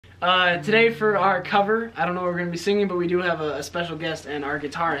Today for our cover, I don't know what we're going to be singing, but we do have a special guest and our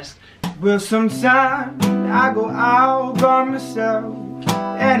guitarist. Well, sometimes I go out by myself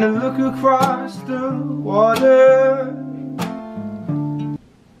and I look across the water.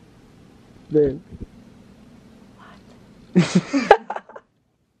 Babe.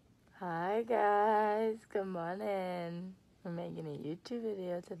 Hi guys, good morning. We're making a YouTube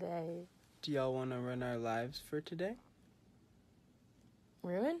video today. Do y'all want to run our lives for today?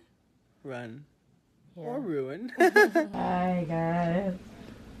 Ruin? Run. Yeah. Or ruin. Hi guys.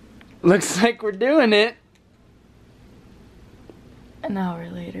 Looks like we're doing it. An hour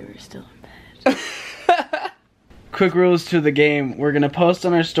later, we're still in bed. Quick rules to the game. We're going to post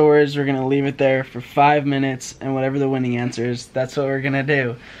on our stories. We're going to leave it there for 5 minutes. And whatever the winning answer is, that's what we're going to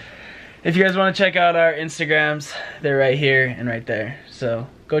do. If you guys want to check out our Instagrams, they're right here and right there. So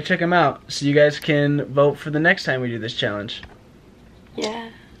go check them out so you guys can vote for the next time we do this challenge. Yeah.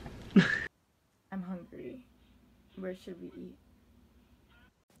 I'm hungry. Where should we eat?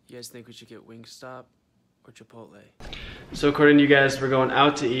 You guys think we should get Wingstop or Chipotle? So according to you guys, we're going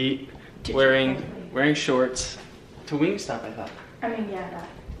out to eat, wearing shorts. To Wingstop, I thought. I mean, yeah, that.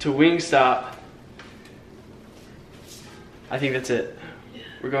 To Wingstop. I think that's it. Yeah.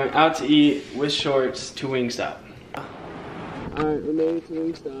 We're going out to eat with shorts to Wingstop. Alright, we're made it to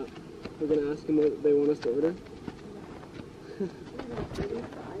Wingstop. We're gonna ask them what they want us to order.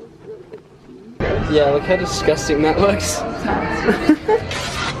 Yeah, look how disgusting that looks.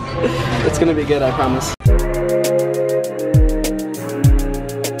 It's gonna be good, I promise.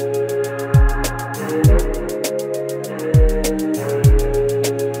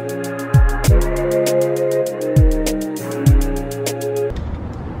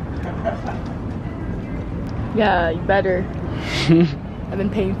 Yeah, you better. I've been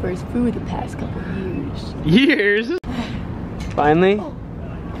paying for his food the past couple years. Years? Finally? Oh,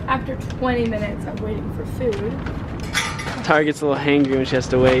 after 20 minutes of waiting for food. Tara gets a little hangry when she has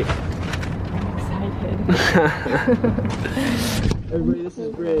to wait. I'm excited. Everybody, this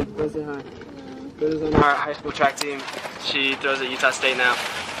is Bridge. Go say hi. Bridge is on our high school track team. She throws at Utah State now.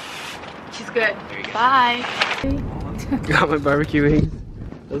 She's good. Bye. Got my barbecue wings.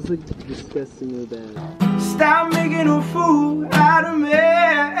 Those look disgustingly bad. Stop making a fool out of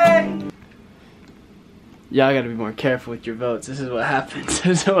me. Y'all gotta be more careful with your votes. This is what happens.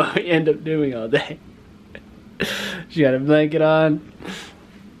 This is what we end up doing all day. She got a blanket on.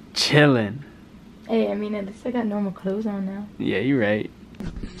 Chilling. Hey, I mean, at least I got normal clothes on now. Yeah, you're right.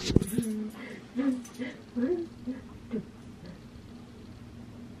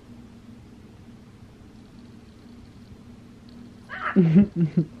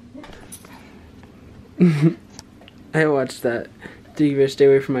 I watched that. Do you stay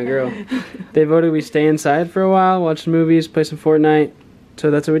away from my girl? They voted we stay inside for a while, watch movies, play some Fortnite.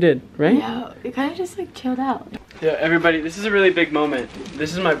 So that's what we did, right? Yeah, we kind of just like chilled out. Yeah, everybody, this is a really big moment.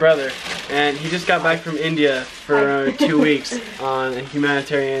 This is my brother, and he just got back from India for 2 weeks on a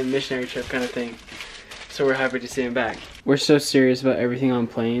humanitarian missionary trip kind of thing. So we're happy to see him back. We're so serious about everything on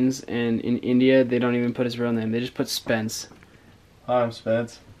planes, and in India, they don't even put his real name. They just put Spence. Hi, I'm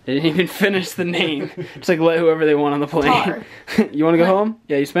Spence. They didn't even finish the name. Just like let whoever they want on the plane. You want to go home?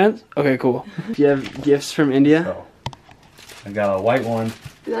 Yeah, you Spence? Okay, cool. Do you have gifts from India? So, I got a white one Is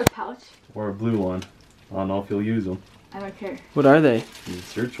that a pouch? or a blue one. I don't know if you'll use them. I don't care. What are they?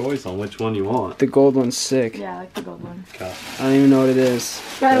 It's your choice on which one you want. The gold one's sick. Yeah, I like the gold one. Okay. I don't even know what it is.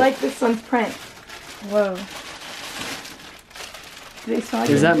 But I like this one's print. Whoa. Do they smell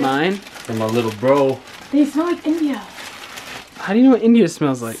like Is that India? mine? For my little bro. They smell like India. How do you know what India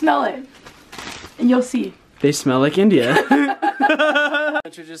smells like? Smell it. And you'll see. They smell like India.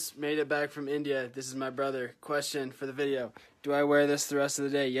 Hunter just made it back from India. This is my brother. Question for the video. Do I wear this the rest of the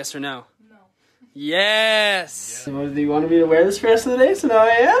day? Yes or no? No. Yes! Yeah. Do you want me to wear this for the rest of the day? So now I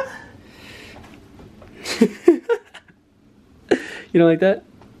am? You don't like that?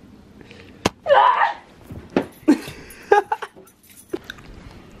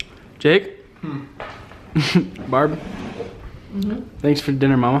 Jake? Barb? Thanks for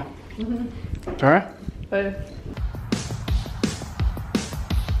dinner, Mama. Tara? Bye.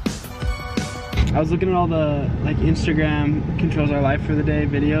 I was looking at all the like Instagram controls our life for the day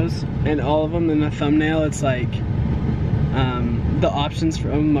videos, and all of them in the thumbnail it's like the options for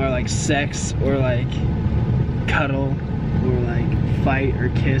them are like sex or like cuddle or like fight or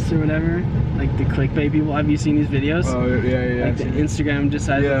kiss or whatever. Like the clickbait people. Have you seen these videos? Oh yeah. Like the Instagram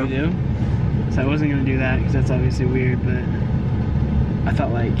decides what we do. So I wasn't gonna do that because that's obviously weird, but I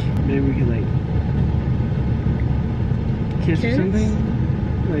thought like maybe we could like kiss or something.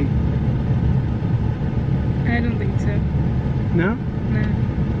 Like I don't think so. no?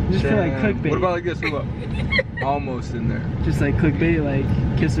 No. Just feel like clickbait. What about like this? What about almost in there? Just like clickbait, like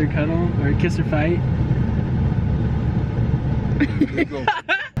kiss or cuddle or kiss or fight. Let's go.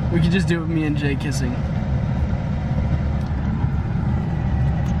 We could just do it with me and Jay kissing.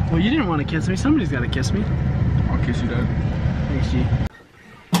 Well, you didn't want to kiss me. Somebody's got to kiss me. I'll kiss you, Dad. Thanks, G.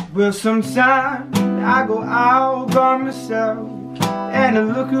 Well, sometimes I go out by myself and I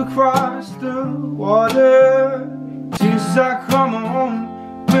look across the water. Since I come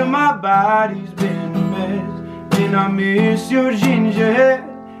home, when my body's been a mess, and I miss your ginger hair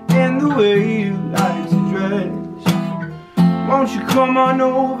and the way you like to dress. Won't you come on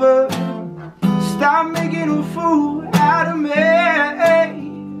over? Stop making a fool out of me.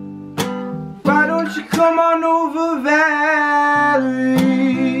 Why don't you come on over, Valerie?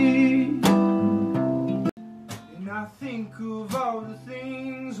 And I think of all the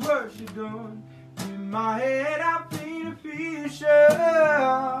things worse you've done. In my head I paint a picture.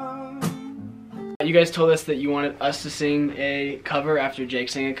 You guys told us that you wanted us to sing a cover after Jake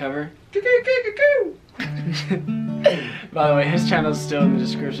sang a cover. By the way, his channel's still in the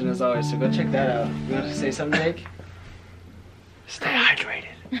description as always, so go check that out. You want to say something, Jake? Stay hydrated.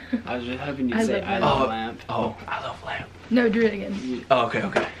 I was just hoping you'd say I love lamp. Oh, I love lamp. No, do it again. Oh,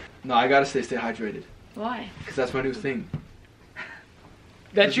 okay. No, I gotta stay hydrated. Why? Because that's my new thing.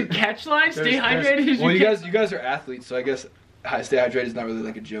 That's your catch line? Stay hydrated is Well, your you guys are athletes, so I guess stay hydrated is not really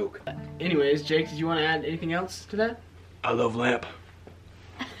like a joke. Anyways, Jake, did you want to add anything else to that? I love lamp.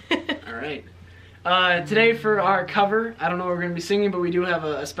 Alright. Today for our cover, I don't know what we're going to be singing, but we do have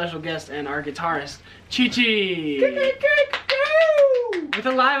a special guest and our guitarist, Chi-Chi! With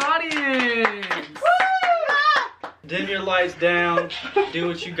a live audience! Dim your lights down, do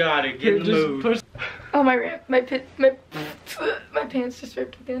what you gotta, get in the mood. Oh, my pants just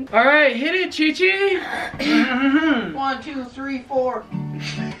ripped again. Alright, hit it, Chi-Chi! 1, 2, 3, 4.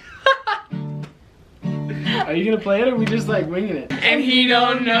 Are you gonna play it or are we just like winging it? And he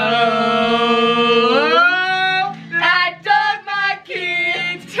don't know I dug my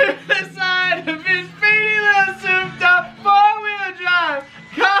keys To the side of his pretty little souped up 4-wheel drive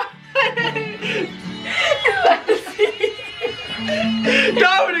car.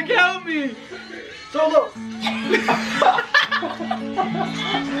 Dominic, help me! Solo!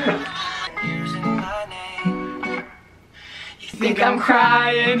 Think I'm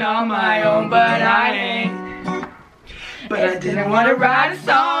crying on my own, but I ain't. But I didn't want to write a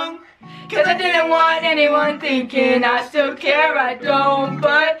song, cause I didn't want anyone thinking I still care, I don't.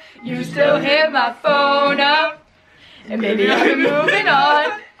 But you still hit my phone up, and maybe I'm moving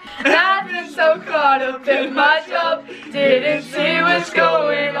on. And I've been so caught up in my job, didn't see what's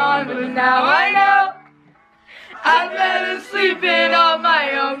going on, but now I know I'd better sleep in on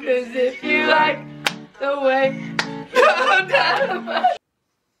my own, cause if you like the way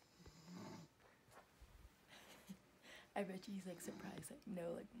I bet you he's like surprised, like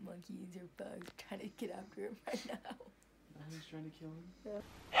no, like monkeys or bugs trying to get after him right now. He's trying to kill him. Yeah.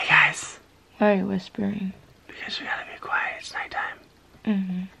 Hey guys. Why are you whispering? Because we gotta be quiet, it's nighttime.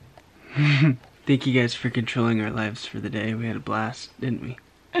 Mm-hmm. Thank you guys for controlling our lives for the day. We had a blast, didn't we?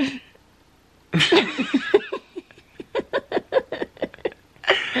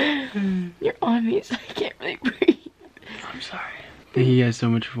 You're on me, so I can't really breathe. I'm sorry. Thank you guys so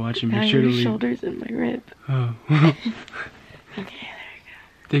much for watching. Make sure to your leave. shoulders and my rib. Oh. Okay, there we go.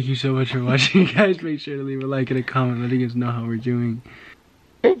 Thank you so much for watching, guys. Make sure to leave a like and a comment letting us know how we're doing.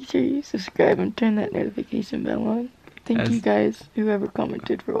 Make sure you subscribe and turn that notification bell on. Thank you guys, whoever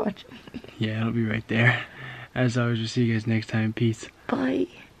commented, for watching. Yeah, it'll be right there. As always, we'll see you guys next time. Peace. Bye.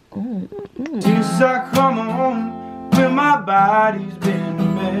 Since I come home, when my body's been a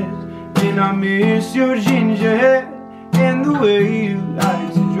mess, and I miss your ginger hair and the way you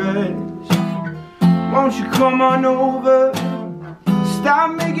like to dress. Won't you come on over?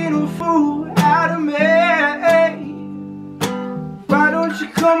 Stop making a fool out of me. Why don't you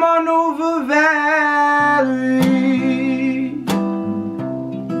come on over, Valerie?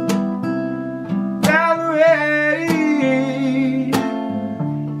 Valerie,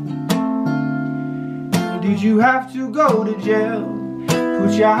 did you have to go to jail?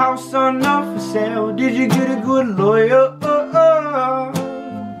 Put your house on up for sale? Did you get a good lawyer?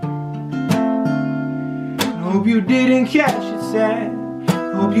 Hope you didn't catch it, sad.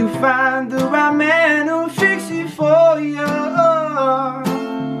 Hope you find the right man who'll fix it for you.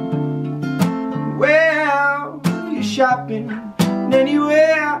 Well, you're shopping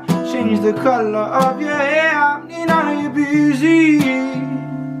anywhere. Change the color of your hair. And are you busy?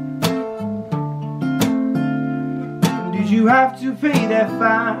 Did you have to pay that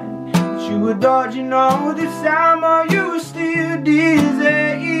fine that you were dodging all this time, or you were still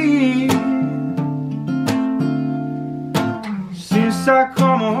dizzy?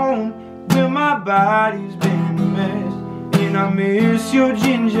 miss your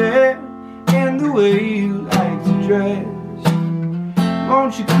ginger and the way you like to dress.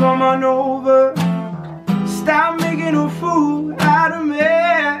 Won't you come on over? Stop making a fool out of me.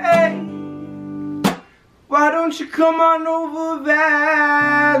 Why don't you come on over,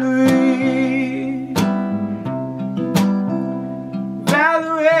 Valerie?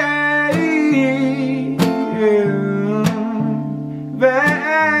 Valerie, yeah.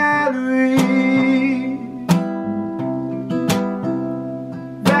 Valerie,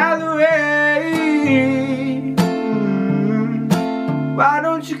 Valerie, why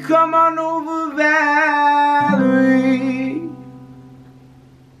don't you come on over, Valerie?